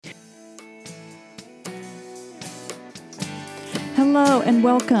Hello and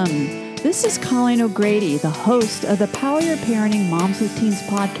welcome. This is Colleen O'Grady, the host of the Power Your Parenting Moms with Teens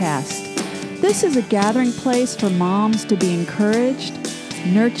podcast. This is a gathering place for moms to be encouraged,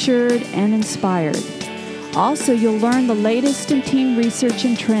 nurtured, and inspired. Also, you'll learn the latest in teen research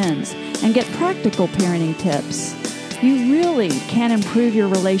and trends and get practical parenting tips. You really can improve your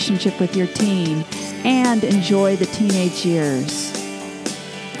relationship with your teen and enjoy the teenage years.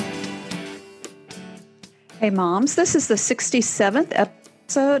 Hey moms, this is the 67th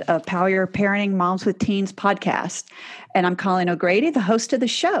episode of Power Your Parenting Moms with Teens podcast. And I'm Colleen O'Grady, the host of the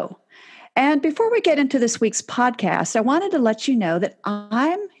show. And before we get into this week's podcast, I wanted to let you know that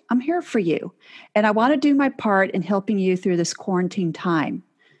I'm here for you. And I want to do my part in helping you through this quarantine time.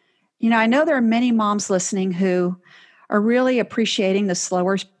 You know, I know there are many moms listening who are really appreciating the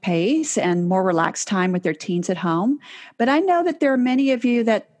slower pace and more relaxed time with their teens at home. But I know that there are many of you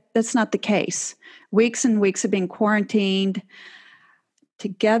that's not the case. Weeks and weeks of being quarantined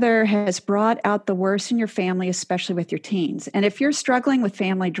together has brought out the worst in your family, especially with your teens. And if you're struggling with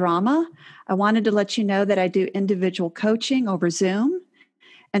family drama, I wanted to let you know that I do individual coaching over Zoom.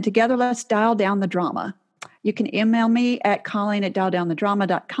 And together, let's dial down the drama. You can email me at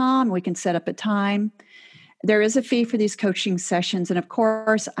colleen@dialdownthedrama.com. We can set up a time. There is a fee for these coaching sessions. And of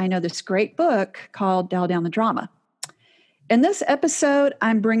course, I know this great book called Dial Down the Drama. In this episode,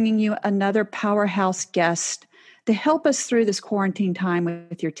 I'm bringing you another powerhouse guest to help us through this quarantine time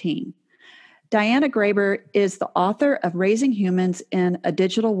with your teen. Diana Graber is the author of Raising Humans in a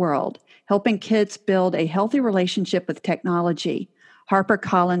Digital World, Helping Kids Build a Healthy Relationship with Technology,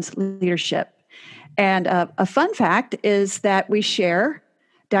 HarperCollins Leadership. And a fun fact is that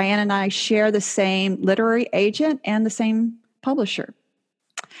Diana and I share the same literary agent and the same publisher.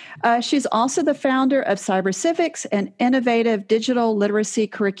 She's also the founder of CyberCivics, an innovative digital literacy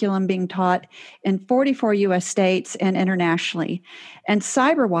curriculum being taught in 44 U.S. states and internationally, and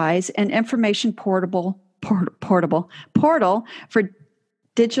CyberWise, an information portal for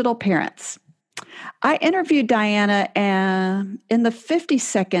digital parents. I interviewed Diana in the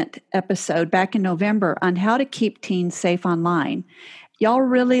 52nd episode back in November on how to keep teens safe online. Y'all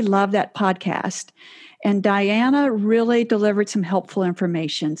really love that podcast. And Diana really delivered some helpful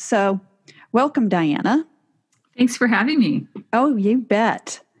information. So welcome, Diana. Thanks for having me. Oh, you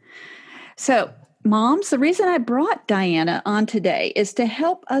bet. So moms, the reason I brought Diana on today is to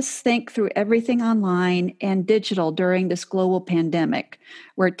help us think through everything online and digital during this global pandemic,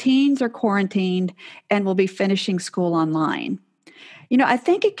 where teens are quarantined and will be finishing school online. You know, I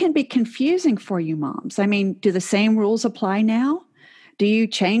think it can be confusing for you moms. I mean, do the same rules apply now? Do you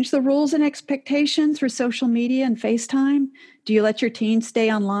change the rules and expectations for social media and FaceTime? Do you let your teens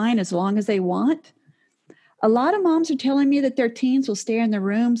stay online as long as they want? A lot of moms are telling me that their teens will stay in their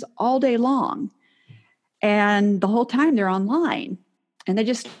rooms all day long, and the whole time they're online, and they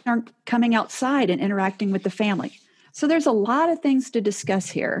just aren't coming outside and interacting with the family. So there's a lot of things to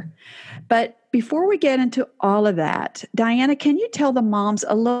discuss here. But before we get into all of that, Diana, can you tell the moms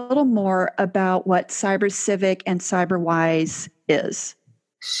a little more about what CyberCivic and CyberWise is?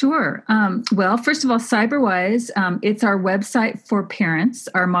 Sure. Well, first of all, CyberWise, it's our website for parents.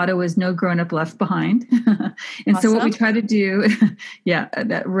 Our motto is no grown-up left behind. And awesome. So what we try to do, yeah,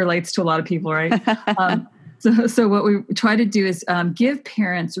 that relates to a lot of people, right? So what we try to do is give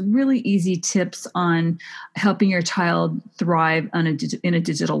parents really easy tips on helping your child thrive in a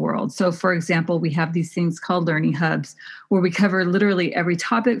digital world. So for example, we have these things called learning hubs where we cover literally every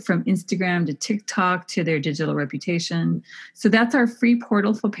topic from Instagram to TikTok to their digital reputation. So that's our free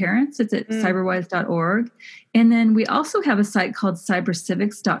portal for parents. It's at cyberwise.org. And then we also have a site called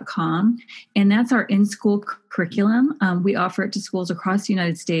cybercivics.com, and that's our in-school curriculum. We offer it to schools across the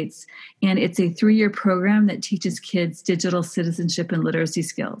United States, and it's a 3-year program that teaches kids digital citizenship and literacy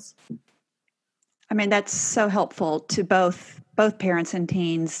skills. I mean, that's so helpful to both parents and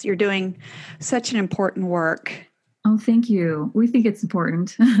teens. You're doing such an important work. Oh, thank you. We think it's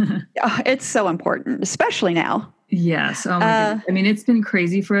important. It's so important, especially now. Yes. Oh my goodness. I mean, it's been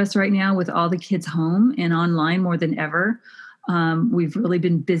crazy for us right now with all the kids home and online more than ever. We've really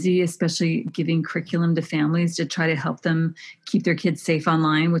been busy, especially giving curriculum to families to try to help them keep their kids safe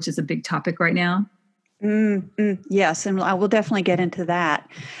online, which is a big topic right now. Yes, and I will definitely get into that.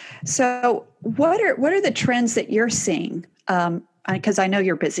 So what are the trends that you're seeing? Because I know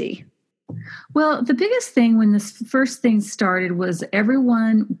you're busy. Well, the biggest thing when this first thing started was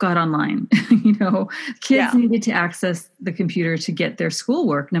everyone got online. Kids needed to access the computer to get their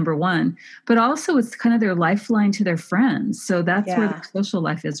schoolwork, number one, but also it's kind of their lifeline to their friends. So that's where their social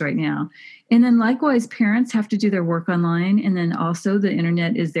life is right now. And then likewise, parents have to do their work online. And then also the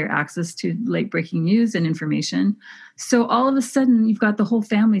internet is their access to late breaking news and information. So all of a sudden, you've got the whole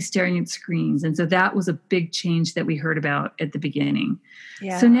family staring at screens. And so that was a big change that we heard about at the beginning.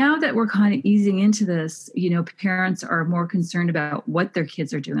 Yeah. So now that we're kind of easing into this, parents are more concerned about what their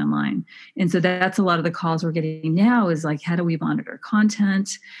kids are doing online. And so that's a lot of the calls we're getting now is like, how do we monitor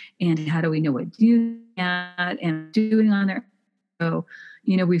content? And how do we know what you're at and doing on there? So,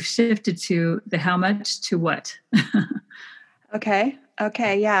 we've shifted to the how much to what. Okay.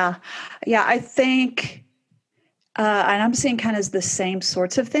 Yeah. I think, and I'm seeing kind of the same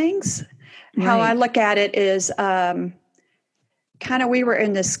sorts of things. Right. How I look at it is kind of we were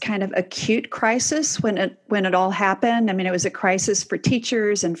in this kind of acute crisis when it all happened. I mean, it was a crisis for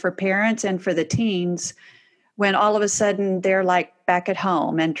teachers and for parents and for the teens when all of a sudden they're like back at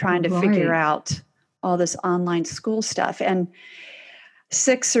home and trying to figure out all this online school stuff. And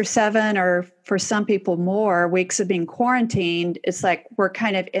 6 or 7, or for some people more, weeks of being quarantined, it's like we're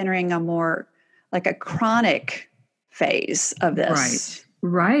kind of entering a more like a chronic phase of this.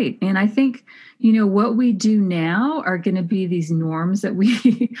 Right. And I think, what we do now are going to be these norms that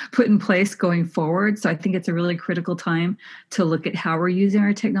we put in place going forward. So I think it's a really critical time to look at how we're using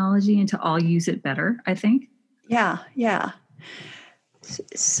our technology and to all use it better, I think. Yeah.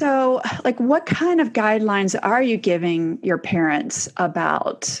 So, like, what kind of guidelines are you giving your parents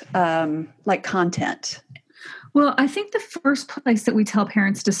about, content? Well, I think the first place that we tell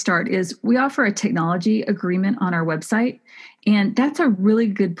parents to start is we offer a technology agreement on our website. And that's a really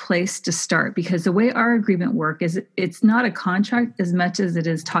good place to start because the way our agreement works is it's not a contract as much as it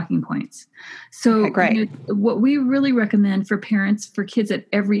is talking points. So what we really recommend for parents, for kids at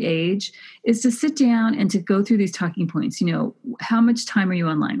every age, is to sit down and to go through these talking points. How much time are you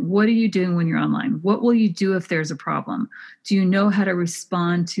online? What are you doing when you're online? What will you do if there's a problem? Do you know how to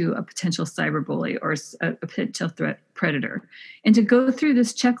respond to a potential cyberbully or a potential threat predator? And to go through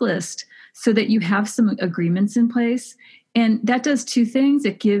this checklist so that you have some agreements in place. And that does 2 things.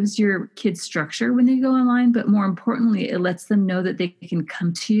 It gives your kids structure when they go online, but more importantly, it lets them know that they can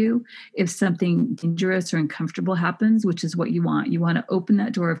come to you if something dangerous or uncomfortable happens, which is what you want. You want to open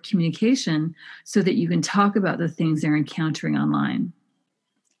that door of communication so that you can talk about the things they're encountering online.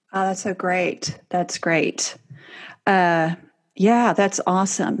 Oh, that's so great. That's great. That's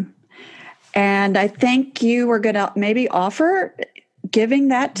awesome. And I think you were going to maybe offer giving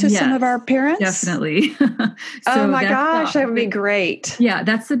that to some of our parents? Definitely. Oh my gosh, that would be great. Yeah,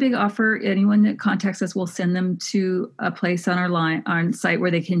 that's the big offer. Anyone that contacts us, we'll send them to a place on our site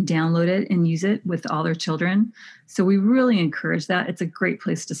where they can download it and use it with all their children. So we really encourage that. It's a great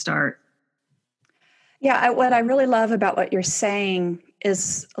place to start. Yeah, what I really love about what you're saying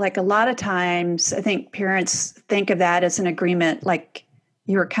is like a lot of times I think parents think of that as an agreement, like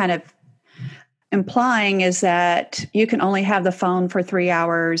you were kind of implying is that you can only have the phone for 3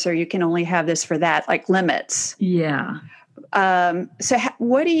 hours or you can only have this for that, like limits. Yeah. So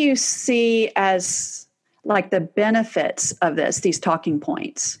what do you see as like the benefits of these talking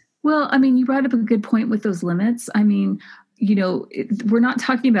points? Well, I mean, you brought up a good point with those limits. I mean, we're not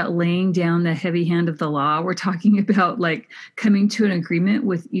talking about laying down the heavy hand of the law. We're talking about like coming to an agreement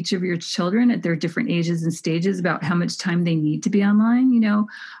with each of your children at their different ages and stages about how much time they need to be online.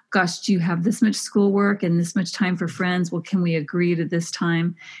 Gosh, do you have this much schoolwork and this much time for friends? Well, can we agree to this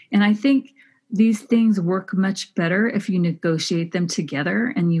time? And I think these things work much better if you negotiate them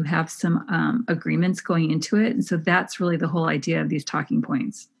together and you have some agreements going into it. And so that's really the whole idea of these talking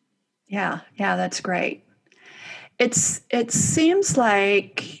points. Yeah, that's great. It seems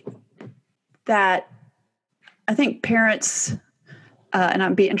like that I think parents, and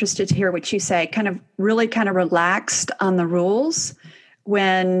I'd be interested to hear what you say, kind of relaxed on the rules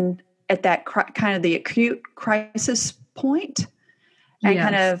when at that kind of the acute crisis point. And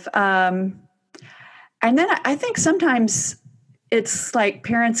kind of, and then I think sometimes it's like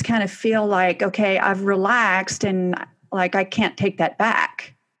parents kind of feel like, okay, I've relaxed and like I can't take that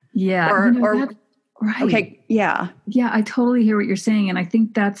back. Yeah. Right. Okay. Yeah. Yeah. I totally hear what you're saying. And I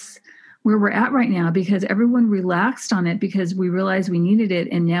think that's where we're at right now because everyone relaxed on it because we realized we needed it.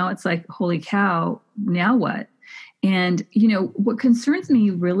 And now it's like, holy cow, now what? And, what concerns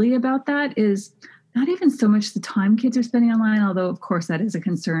me really about that is not even so much the time kids are spending online, although of course that is a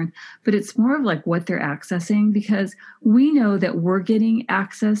concern, but it's more of like what they're accessing, because we know that we're getting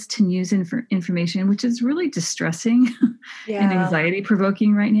access to news information, which is really distressing and anxiety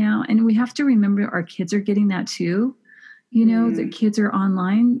provoking right now. And we have to remember our kids are getting that too. The kids are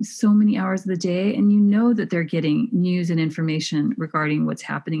online so many hours of the day, and that they're getting news and information regarding what's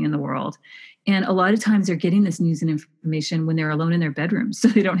happening in the world. And a lot of times they're getting this news and information when they're alone in their bedrooms. So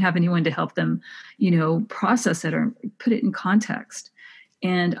they don't have anyone to help them, process it or put it in context.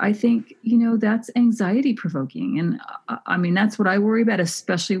 And I think, that's anxiety provoking. And I mean, that's what I worry about,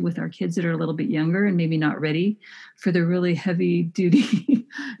 especially with our kids that are a little bit younger and maybe not ready for the really heavy duty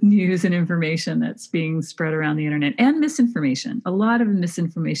news and information that's being spread around the internet, and misinformation. A lot of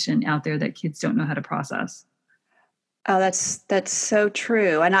misinformation out there that kids don't know how to process. Oh, that's so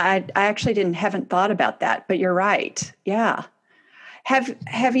true. And I actually haven't thought about that, but you're right. Yeah.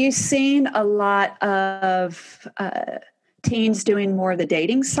 Have you seen a lot of teens doing more of the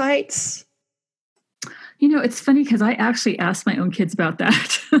dating sites? It's funny because I actually asked my own kids about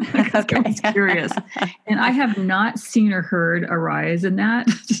that. Okay. I was curious. And I have not seen or heard a rise in that,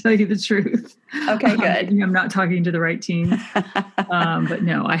 to tell you the truth. Okay, good. I'm not talking to the right teens. But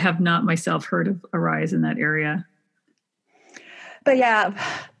no, I have not myself heard of a rise in that area.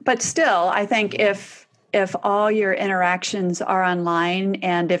 But still, I think if all your interactions are online,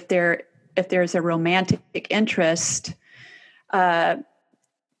 and if there's a romantic interest,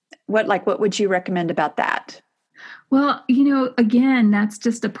 what would you recommend about that? Well, again, that's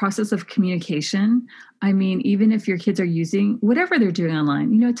just a process of communication. I mean, even if your kids are using whatever they're doing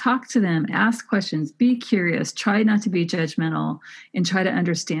online, talk to them, ask questions, be curious, try not to be judgmental, and try to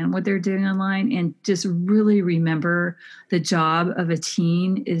understand what they're doing online. And just really remember, the job of a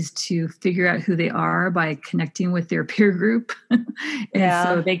teen is to figure out who they are by connecting with their peer group.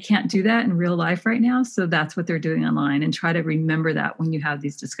 So they can't do that in real life right now. So that's what they're doing online, and try to remember that when you have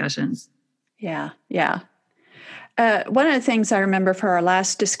these discussions. Yeah. Yeah. One of the things I remember for our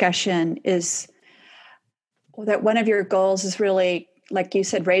last discussion is that one of your goals is really, like you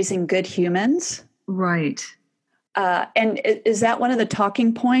said, raising good humans. Right. And is that one of the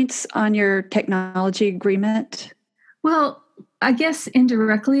talking points on your technology agreement? Well, I guess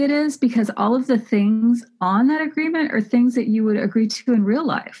indirectly it is, because all of the things on that agreement are things that you would agree to in real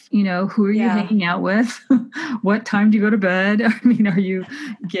life. Who are you hanging out with? What time do you go to bed? I mean, are you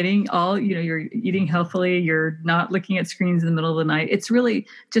getting you're eating healthily, you're not looking at screens in the middle of the night. It's really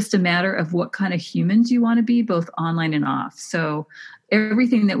just a matter of what kind of humans you want to be, both online and off. So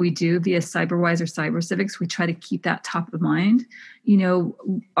everything that we do via CyberWise or CyberCivics, we try to keep that top of mind.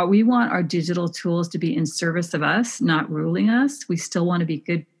 We want our digital tools to be in service of us, not ruling us. We still want to be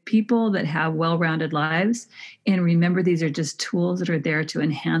good people that have well-rounded lives. And remember, these are just tools that are there to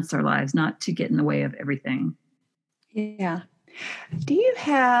enhance our lives, not to get in the way of everything. Yeah. Do you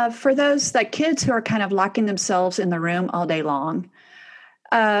have, for those like kids who are kind of locking themselves in the room all day long,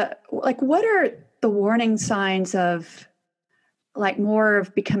 what are the warning signs of like more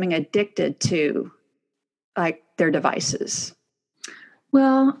of becoming addicted to like their devices?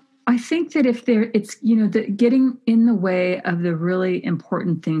 Well, I think that if it's getting in the way of the really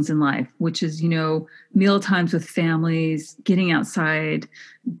important things in life, which is, meal times with families, getting outside,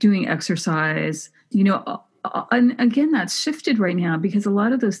 doing exercise, and again, that's shifted right now, because a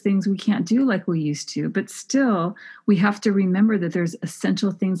lot of those things we can't do like we used to, but still we have to remember that there's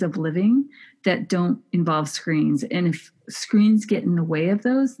essential things of living that don't involve screens. And if screens get in the way of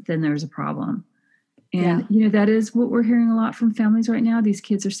those, then there's a problem. And, that is what we're hearing a lot from families right now. These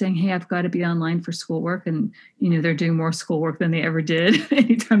kids are saying, hey, I've got to be online for schoolwork. And, they're doing more schoolwork than they ever did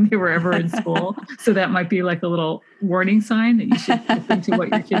anytime they were ever in school. So that might be like a little warning sign that you should look into what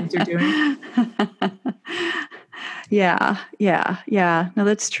your kids are doing. Yeah. No,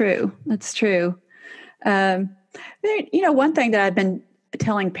 that's true. That's true. One thing that I've been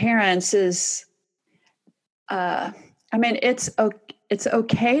telling parents is, it's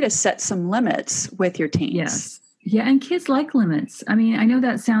okay to set some limits with your teens. Yes. Yeah. And kids like limits. I mean, I know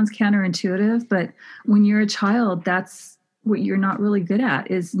that sounds counterintuitive, but when you're a child, that's what you're not really good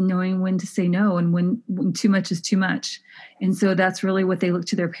at, is knowing when to say no and when too much is too much. And so that's really what they look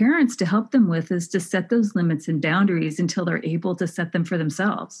to their parents to help them with, is to set those limits and boundaries until they're able to set them for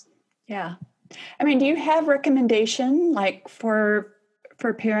themselves. Yeah. I mean, do you have recommendation like for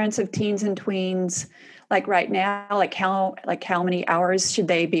parents of teens and tweens, like right now, like how many hours should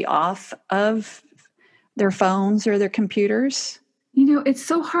they be off of their phones or their computers? It's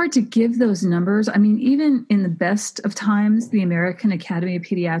so hard to give those numbers. I mean, even in the best of times, the American Academy of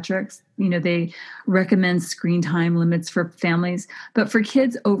Pediatrics, they recommend screen time limits for families. But for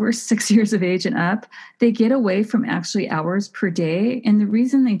kids over 6 years of age and up, they get away from actually hours per day. And the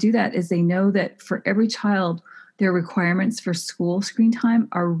reason they do that is they know that for every child, their requirements for school screen time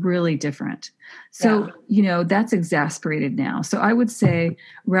are really different. So, that's exasperated now. So I would say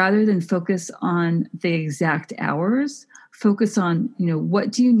rather than focus on the exact hours, focus on,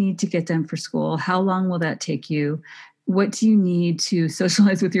 what do you need to get done for school? How long will that take you? What do you need to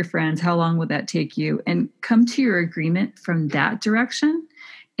socialize with your friends? How long will that take you? And come to your agreement from that direction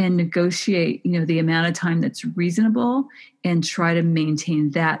and negotiate, the amount of time that's reasonable and try to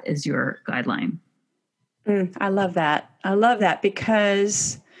maintain that as your guideline. I love that. I love that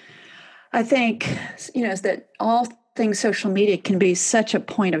because I think, is that all things social media can be such a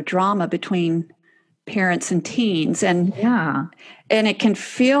point of drama between parents and teens, and it can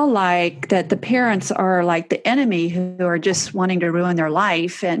feel like that the parents are like the enemy who are just wanting to ruin their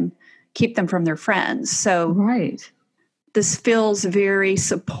life and keep them from their friends. So this feels very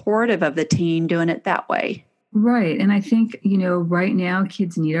supportive of the teen doing it that way. Right. And I think, right now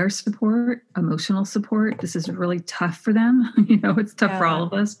kids need our support, emotional support. This is really tough for them. It's tough for all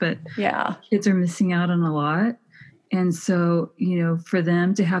of us, but kids are missing out on a lot. And so, for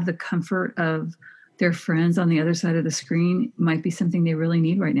them to have the comfort of their friends on the other side of the screen might be something they really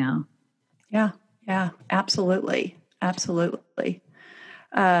need right now. Yeah, absolutely. Absolutely.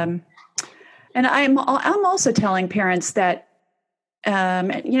 And I'm also telling parents that,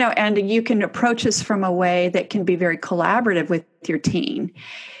 and you can approach this from a way that can be very collaborative with your teen,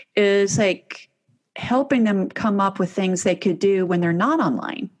 is like helping them come up with things they could do when they're not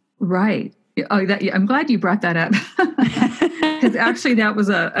online. Right. I'm glad you brought that up. Because actually that was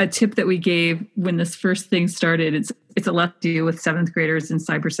a tip that we gave when this first thing started. It's a lot to do with 7th graders in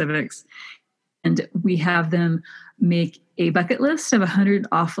cyber civics. And we have them make a bucket list of 100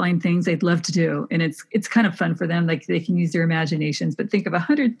 offline things they'd love to do. And it's kind of fun for them. Like they can use their imaginations, but think of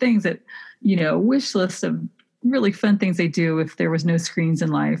 100 things that, wish list of really fun things they do if there was no screens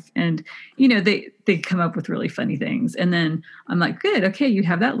in life. And, they come up with really funny things. And then I'm like, good. Okay. You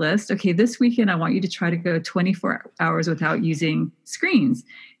have that list. Okay. This weekend, I want you to try to go 24 hours without using screens.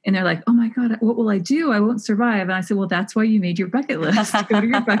 And they're like, oh my God, what will I do? I won't survive. And I said, well, that's why you made your bucket list. Go to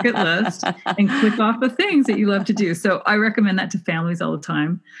your bucket list and click off the things that you love to do. So I recommend that to families all the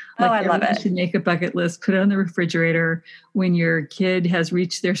time. I love it. You should make a bucket list, put it on the refrigerator when your kid has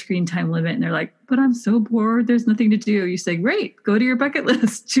reached their screen time limit and they're like, but I'm so bored. There's nothing to do. You say, great, go to your bucket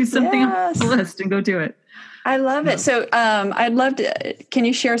list, choose something off the list and go do it. I love it. So I'd love to, can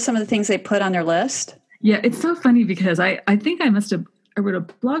you share some of the things they put on their list? Yeah, it's so funny because I think I wrote a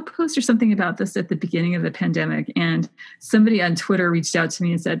blog post or something about this at the beginning of the pandemic. And somebody on Twitter reached out to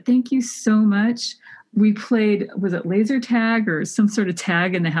me and said, thank you so much. We played, was it laser tag or some sort of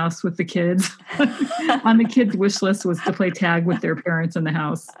tag in the house with the kids? On the kids' wish list was to play tag with their parents in the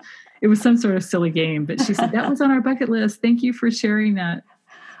house. It was some sort of silly game, but she said, that was on our bucket list. Thank you for sharing that.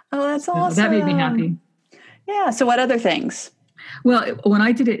 Oh, that's awesome. That made me happy. Yeah. So what other things? Well, when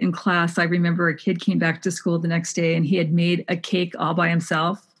I did it in class, I remember a kid came back to school the next day and he had made a cake all by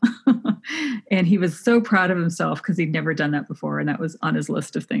himself. And he was so proud of himself because he'd never done that before. And that was on his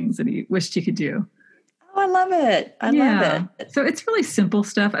list of things that he wished he could do. Oh, I love it. I love it. So it's really simple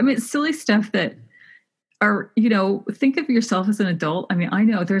stuff. I mean, it's silly stuff that are, think of yourself as an adult. I mean, I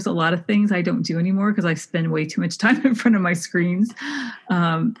know there's a lot of things I don't do anymore because I spend way too much time in front of my screens.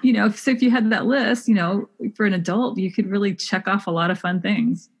 So if you had that list, for an adult, you could really check off a lot of fun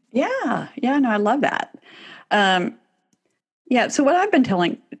things. Yeah. Yeah. No, I love that. So what I've been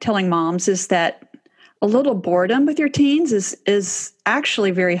telling moms is that a little boredom with your teens is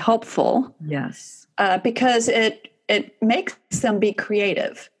actually very helpful. Yes. Because it makes them be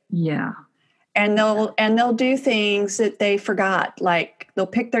creative. Yeah. And they'll do things that they forgot, like they'll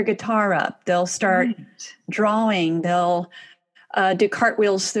pick their guitar up, they'll start drawing, they'll do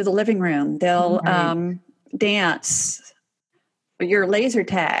cartwheels through the living room, they'll dance, your laser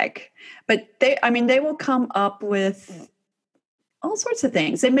tag. But they will come up with all sorts of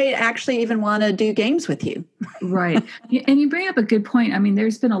things. They may actually even want to do games with you. Right. And you bring up a good point. I mean,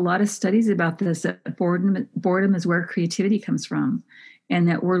 there's been a lot of studies about this. That boredom is where creativity comes from. And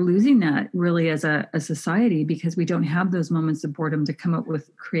that we're losing that really as a society because we don't have those moments of boredom to come up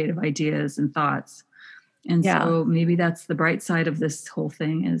with creative ideas and thoughts. And so maybe that's the bright side of this whole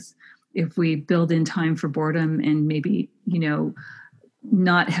thing is if we build in time for boredom and maybe,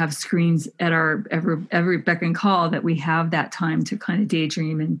 not have screens at our every beck and call, that we have that time to kind of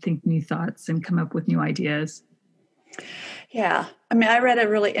daydream and think new thoughts and come up with new ideas. Yeah. I mean, I read a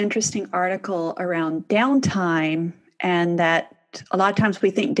really interesting article around downtime, and that a lot of times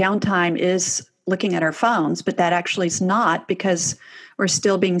we think downtime is looking at our phones, but that actually is not, because we're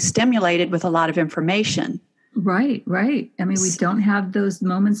still being stimulated with a lot of information. Right, right. I mean, we don't have those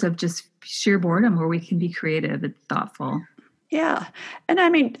moments of just sheer boredom where we can be creative and thoughtful. Yeah. And I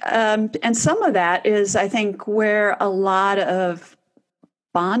mean, and some of that is, I think, where a lot of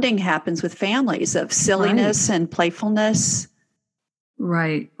bonding happens with families, of silliness and playfulness.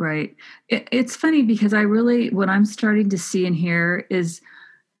 Right, right. It's funny because what I'm starting to see and hear is,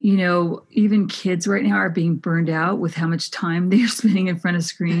 even kids right now are being burned out with how much time they're spending in front of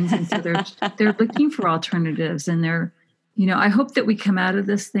screens. And so they're looking for alternatives, and I hope that we come out of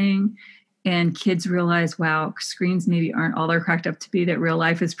this thing and kids realize, wow, screens maybe aren't all they're cracked up to be, that real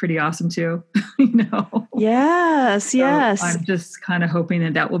life is pretty awesome too. Yes, yes. So I'm just kind of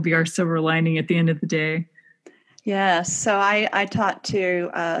hoping that will be our silver lining at the end of the day. Yes. So I taught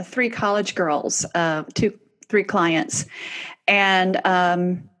to 3 college girls, 3 clients, and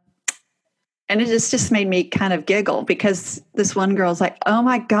it just made me kind of giggle, because this one girl's like, "Oh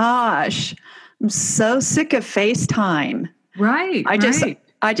my gosh, I'm so sick of FaceTime. Right.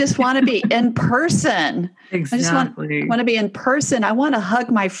 I just want to be in person. Exactly. I just want to be in person. I want to hug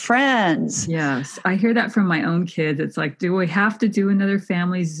my friends." Yes. I hear that from my own kids. It's like, do we have to do another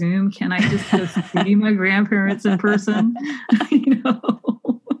family Zoom? Can I just go see my grandparents in person?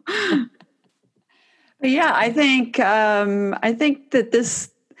 But yeah, I think that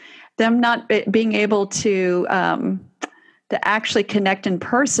them not being able to actually connect in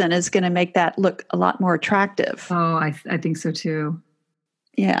person is going to make that look a lot more attractive. Oh, I think so too.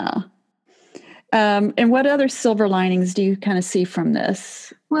 Yeah. And what other silver linings do you kind of see from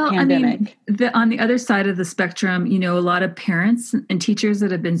this pandemic? I mean, on the other side of the spectrum, a lot of parents and teachers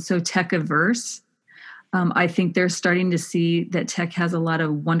that have been so tech averse, I think they're starting to see that tech has a lot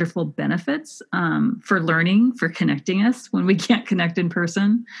of wonderful benefits for learning, for connecting us when we can't connect in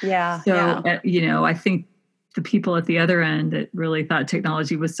person. Yeah. So, I think the people at the other end that really thought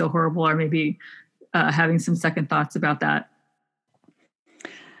technology was so horrible are maybe having some second thoughts about that.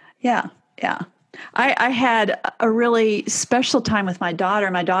 Yeah. Yeah. I had a really special time with my daughter.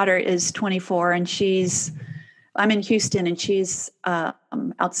 My daughter is 24, and I'm in Houston, and she's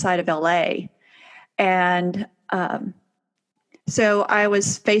outside of LA. And so I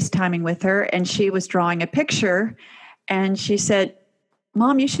was FaceTiming with her, and she was drawing a picture, and she said,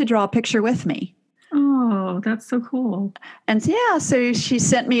 "Mom, you should draw a picture with me." Oh, that's so cool. And yeah, so she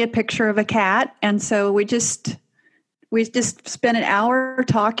sent me a picture of a cat. And so we just spent an hour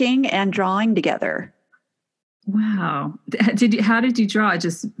talking and drawing together. Wow. How did you draw?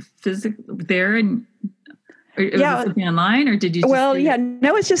 Just physically there, and was it something online, or did you? No,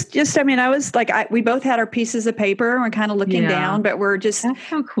 it's just, I mean, I was like, we both had our pieces of paper, and we're kind of looking down, but we're just. That's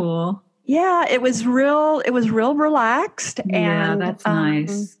so cool. Yeah, it was real relaxed. Yeah, and that's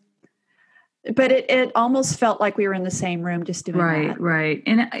nice. But it almost felt like we were in the same room just doing that. Right.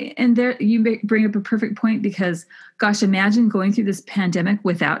 And there you bring up a perfect point, because gosh, imagine going through this pandemic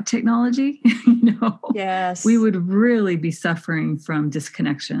without technology. Yes. We would really be suffering from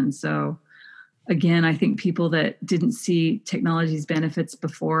disconnection. So again, I think people that didn't see technology's benefits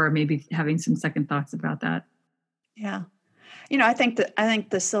before are maybe having some second thoughts about that. Yeah. I think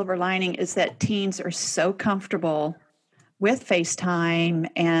the silver lining is that teens are so comfortable with FaceTime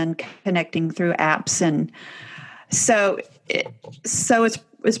and connecting through apps, and so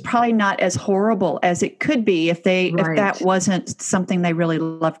it's probably not as horrible as it could be if that wasn't something they really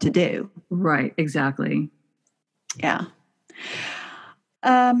love to do. Right, exactly. Yeah.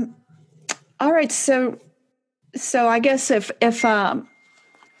 All right. So I guess if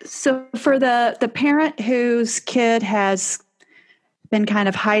so for the parent whose kid has been kind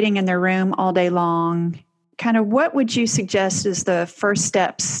of hiding in their room all day long, kind of what would you suggest is the first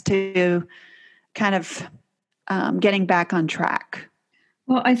steps to kind of getting back on track?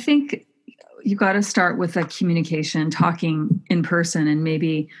 Well, I think you got to start with a communication, talking in person, and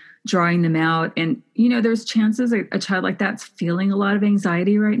maybe drawing them out. And, there's chances a child like that's feeling a lot of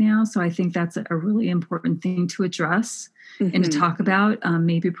anxiety right now. So I think that's a really important thing to address and to talk about.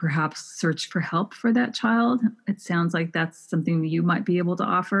 Maybe perhaps search for help for that child. It sounds like that's something that you might be able to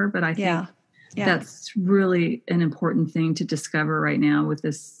offer, but I think that's really an important thing to discover right now with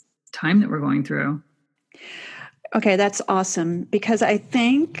this time that we're going through. Okay, that's awesome, because I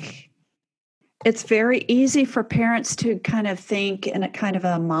think it's very easy for parents to kind of think in a kind of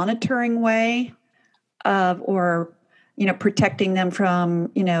a monitoring way or protecting them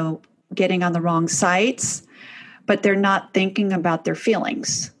from, getting on the wrong sites, but they're not thinking about their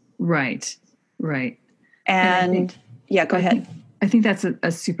feelings. Right. And yeah, go ahead. I think that's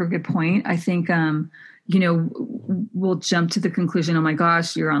a super good point. I think, we'll jump to the conclusion, oh my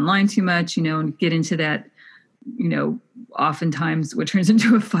gosh, you're online too much, and get into that, oftentimes what turns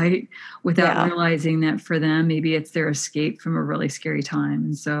into a fight without realizing that for them, maybe it's their escape from a really scary time.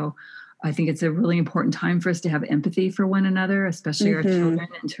 And so I think it's a really important time for us to have empathy for one another, especially our children,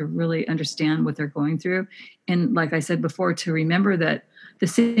 and to really understand what they're going through. And like I said before, to remember that the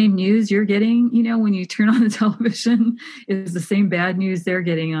same news you're getting, when you turn on the television is the same bad news they're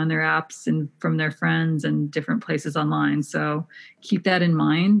getting on their apps and from their friends and different places online. So keep that in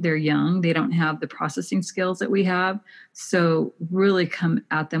mind. They're young. They don't have the processing skills that we have. So really come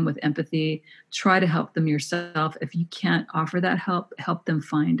at them with empathy. Try to help them yourself. If you can't offer that help, help them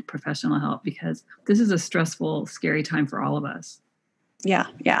find professional help, because this is a stressful, scary time for all of us. Yeah.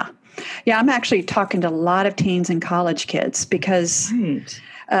 I'm actually talking to a lot of teens and college kids because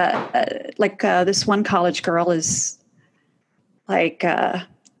this one college girl is not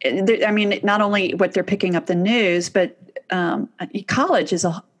only what they're picking up the news, but college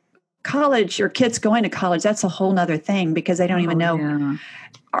or kids going to college. That's a whole nother thing because they don't even know. Yeah.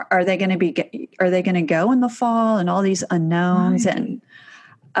 Are they going to go in the fall, and all these unknowns and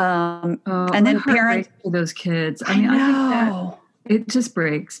then parents for those kids. I know. I think that it just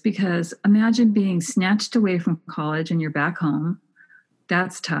breaks, because imagine being snatched away from college and you're back home.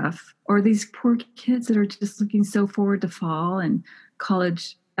 That's tough. Or these poor kids that are just looking so forward to fall, and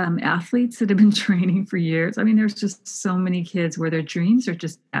college athletes that have been training for years. There's just so many kids where their dreams are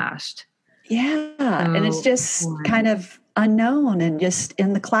just dashed. Yeah. And it's just kind of unknown and just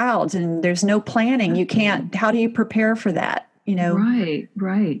in the clouds, and there's no planning. You can't, how do you prepare for that?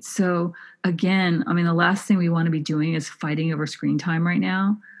 Right. So again, the last thing we want to be doing is fighting over screen time right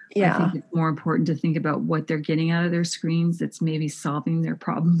now. Yeah. I think it's more important to think about what they're getting out of their screens that's maybe solving their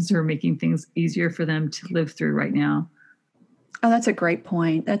problems or making things easier for them to live through right now. Oh, that's a great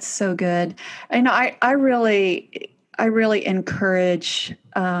point. That's so good. I really encourage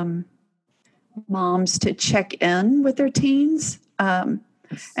moms to check in with their teens and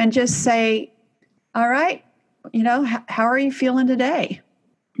just say, all right, how are you feeling today?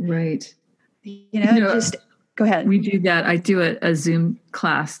 Right. Just go ahead. We do that. I do a Zoom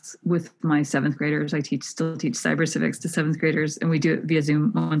class with my 7th graders. I still teach cyber civics to 7th graders, and we do it via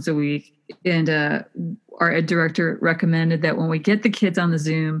Zoom once a week. And our ed director recommended that when we get the kids on the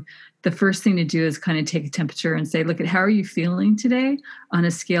Zoom, the first thing to do is kind of take a temperature and say, look at how are you feeling today on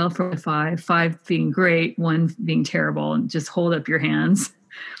a scale from 5 being great, 1 being terrible, and just hold up your hands.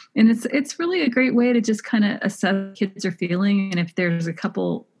 And it's really a great way to just kind of assess how kids are feeling. And if there's a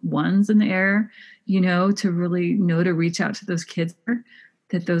couple 1s in the air, to really know to reach out to those kids,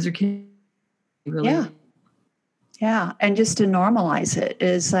 that those are kids. Really. Yeah. And just to normalize it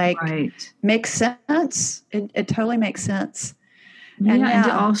is makes sense. It totally makes sense. And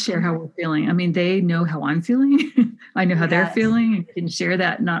to all share how we're feeling. They know how I'm feeling. I know how they're feeling, and can share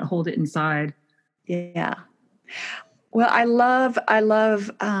that, not hold it inside. Yeah. Well, I love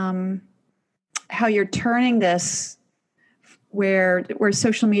how you're turning this where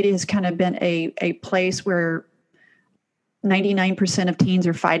social media has kind of been a place where 99% of teens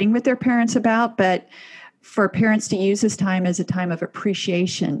are fighting with their parents about, but for parents to use this time as a time of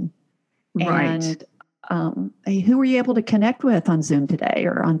appreciation. Right. And who were you able to connect with on Zoom today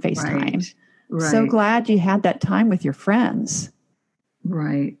or on FaceTime? Right. So glad you had that time with your friends.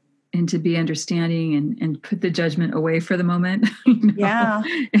 Right. And to be understanding and put the judgment away for the moment.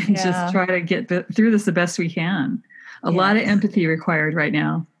 Just try to get through this the best we can. A lot of empathy required right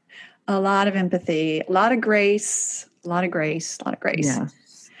now. A lot of empathy, a lot of grace, a lot of grace.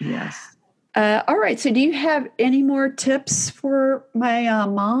 Yes. All right. So do you have any more tips for my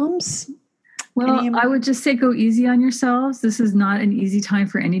moms? Well, I would just say go easy on yourselves. This is not an easy time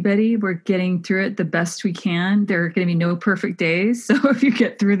for anybody. We're getting through it the best we can. There are going to be no perfect days. So if you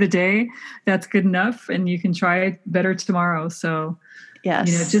get through the day, that's good enough, and you can try better tomorrow. So,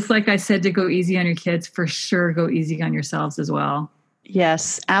 just like I said, to go easy on your kids, for sure, go easy on yourselves as well.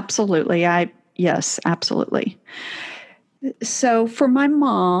 Yes, absolutely. Yes, absolutely. So for my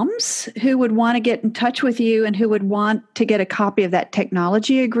moms who would want to get in touch with you and who would want to get a copy of that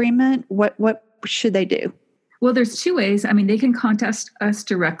technology agreement, what should they do? Well, there's 2 ways. They can contact us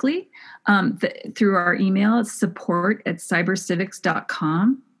directly through our email. It's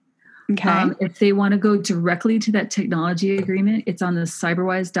support@cybercivics.com. Okay. If they want to go directly to that technology agreement, it's on the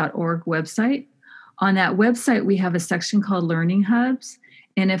cyberwise.org website. On that website, we have a section called Learning Hubs.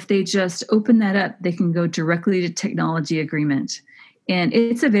 And if they just open that up, they can go directly to technology agreement. And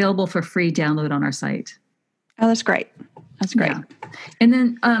it's available for free download on our site. Oh, that's great. That's great. Yeah. And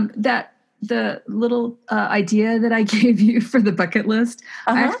then that the little idea that I gave you for the bucket list,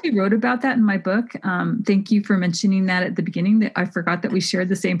 I actually wrote about that in my book. Thank you for mentioning that at the beginning. That I forgot that we shared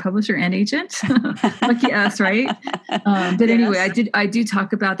the same publisher and agent. Lucky us, right? But anyway, I do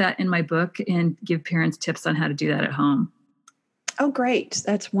talk about that in my book and give parents tips on how to do that at home. Oh, great.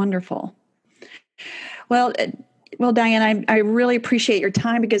 That's wonderful. Well, Diane, I really appreciate your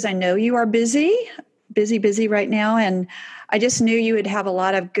time because I know you are busy right now. And I just knew you would have a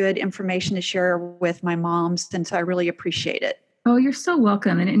lot of good information to share with my moms. And so I really appreciate it. Oh, you're so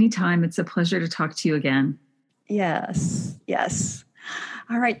welcome. And anytime, it's a pleasure to talk to you again. Yes.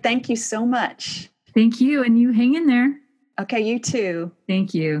 All right. Thank you so much. Thank you. And you hang in there. Okay. You too.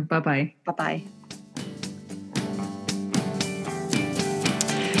 Thank you. Bye-bye. Bye-bye.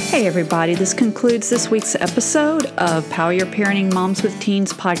 Hey, everybody. This concludes this week's episode of Power Your Parenting Moms with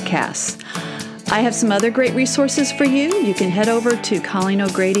Teens podcast. I have some other great resources for you. You can head over to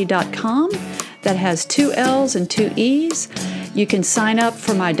ColleenO'Grady.com. That has 2 L's and 2 E's. You can sign up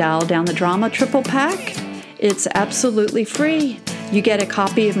for my Dial Down the Drama triple pack. It's absolutely free. You get a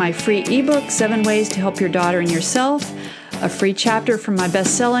copy of my free ebook, 7 Ways to Help Your Daughter and Yourself, a free chapter from my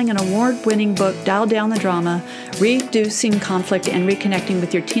best-selling and award-winning book, Dial Down the Drama, Reducing Conflict and Reconnecting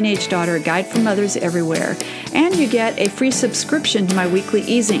with Your Teenage Daughter, a guide for mothers everywhere. And you get a free subscription to my weekly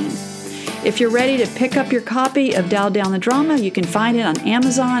e-zine. If you're ready to pick up your copy of Dial Down the Drama, you can find it on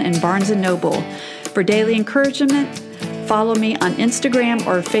Amazon and Barnes & Noble. For daily encouragement, follow me on Instagram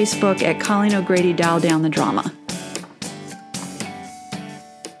or Facebook at Colleen O'Grady Dial Down the Drama.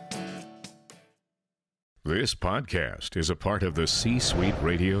 This podcast is a part of the C-Suite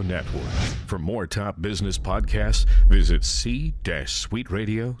Radio Network. For more top business podcasts, visit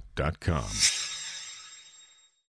c-suiteradio.com.